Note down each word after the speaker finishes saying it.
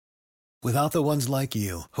Without the ones like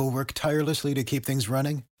you, who work tirelessly to keep things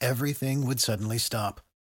running, everything would suddenly stop.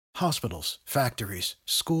 Hospitals, factories,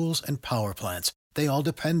 schools, and power plants, they all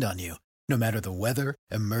depend on you. No matter the weather,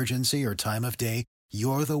 emergency, or time of day,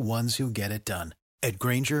 you're the ones who get it done. At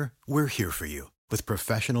Grainger, we're here for you with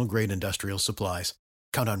professional-grade industrial supplies.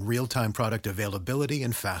 Count on real-time product availability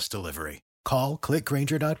and fast delivery. Call,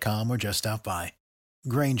 clickgrainger.com, or just stop by.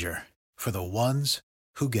 Grainger, for the ones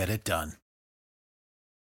who get it done.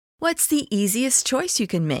 What's the easiest choice you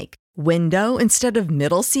can make? Window instead of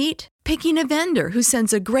middle seat? Picking a vendor who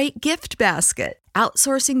sends a great gift basket?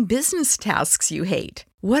 Outsourcing business tasks you hate?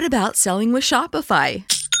 What about selling with Shopify?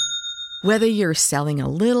 Whether you're selling a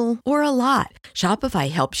little or a lot,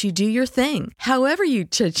 Shopify helps you do your thing, however you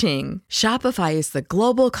cha-ching. Shopify is the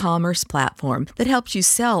global commerce platform that helps you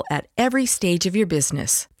sell at every stage of your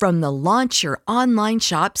business. From the launch your online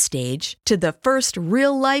shop stage to the first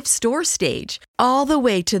real-life store stage, all the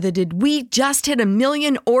way to the did we just hit 1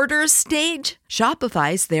 million orders stage.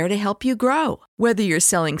 Shopify's there to help you grow. Whether you're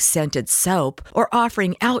selling scented soap or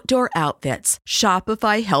offering outdoor outfits,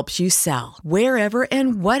 Shopify helps you sell. Wherever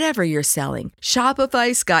and whatever you're selling,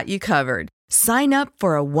 Shopify's got you covered. Sign up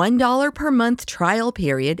for a $1 per month trial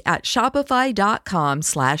period at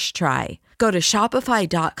shopify.com/try. Go to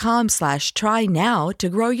shopify.com/try now to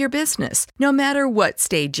grow your business, no matter what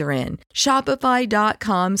stage you're in.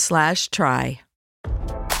 Shopify.com/try.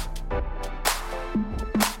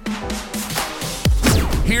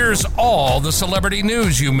 Here's all the celebrity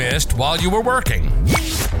news you missed while you were working.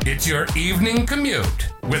 It's your evening commute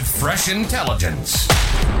with fresh intelligence.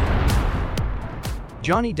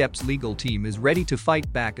 Johnny Depp's legal team is ready to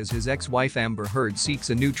fight back as his ex-wife Amber Heard seeks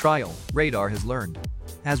a new trial, Radar has learned.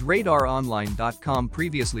 As RadarOnline.com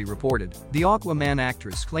previously reported, the Aquaman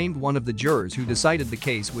actress claimed one of the jurors who decided the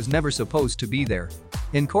case was never supposed to be there.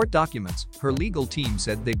 In court documents, her legal team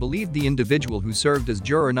said they believed the individual who served as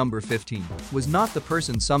juror number 15 was not the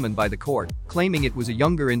person summoned by the court, claiming it was a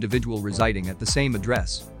younger individual residing at the same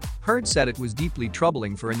address. Heard said it was deeply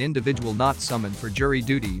troubling for an individual not summoned for jury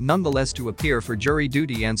duty nonetheless to appear for jury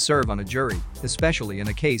duty and serve on a jury, especially in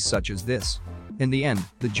a case such as this. In the end,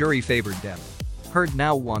 the jury favored Depp. Heard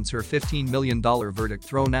now wants her $15 million verdict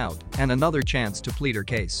thrown out and another chance to plead her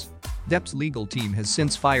case. Depp's legal team has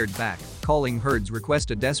since fired back, calling Heard's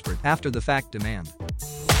request a desperate after-the-fact demand.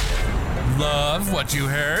 Love what you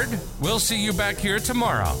heard? We'll see you back here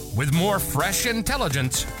tomorrow with more fresh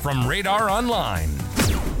intelligence from Radar Online.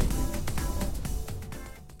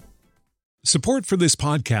 Support for this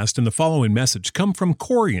podcast and the following message come from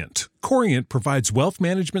Corient. Corient provides wealth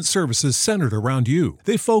management services centered around you.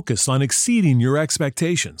 They focus on exceeding your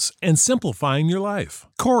expectations and simplifying your life.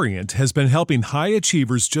 Corient has been helping high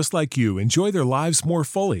achievers just like you enjoy their lives more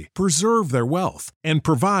fully, preserve their wealth, and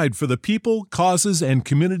provide for the people, causes, and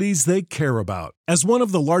communities they care about. As one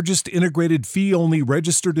of the largest integrated fee-only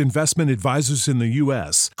registered investment advisors in the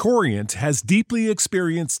U.S., Corient has deeply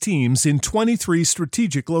experienced teams in 23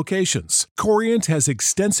 strategic locations. Corient has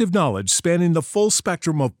extensive knowledge spanning the full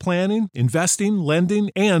spectrum of planning, investing, lending,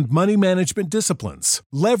 and money management disciplines.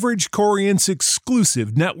 Leverage Corient's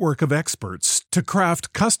exclusive network of experts to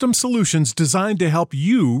craft custom solutions designed to help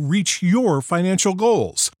you reach your financial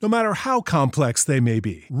goals, no matter how complex they may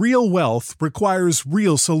be. Real wealth requires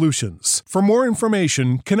real solutions. For more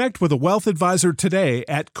information, connect with a wealth advisor today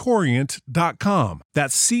at Corient.com.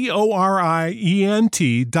 That's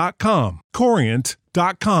Corient.com.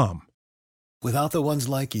 Corient.com. Without the ones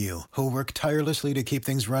like you, who work tirelessly to keep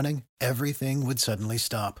things running, everything would suddenly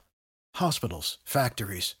stop. Hospitals,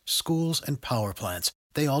 factories, schools, and power plants,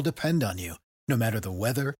 they all depend on you. No matter the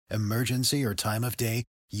weather, emergency, or time of day,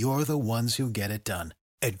 you're the ones who get it done.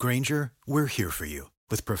 At Grainger, we're here for you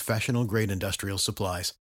with professional-grade industrial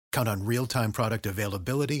supplies. Count on real-time product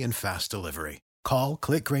availability and fast delivery. Call,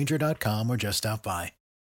 clickgrainger.com, or just stop by.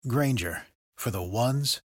 Grainger, for the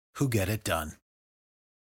ones who get it done.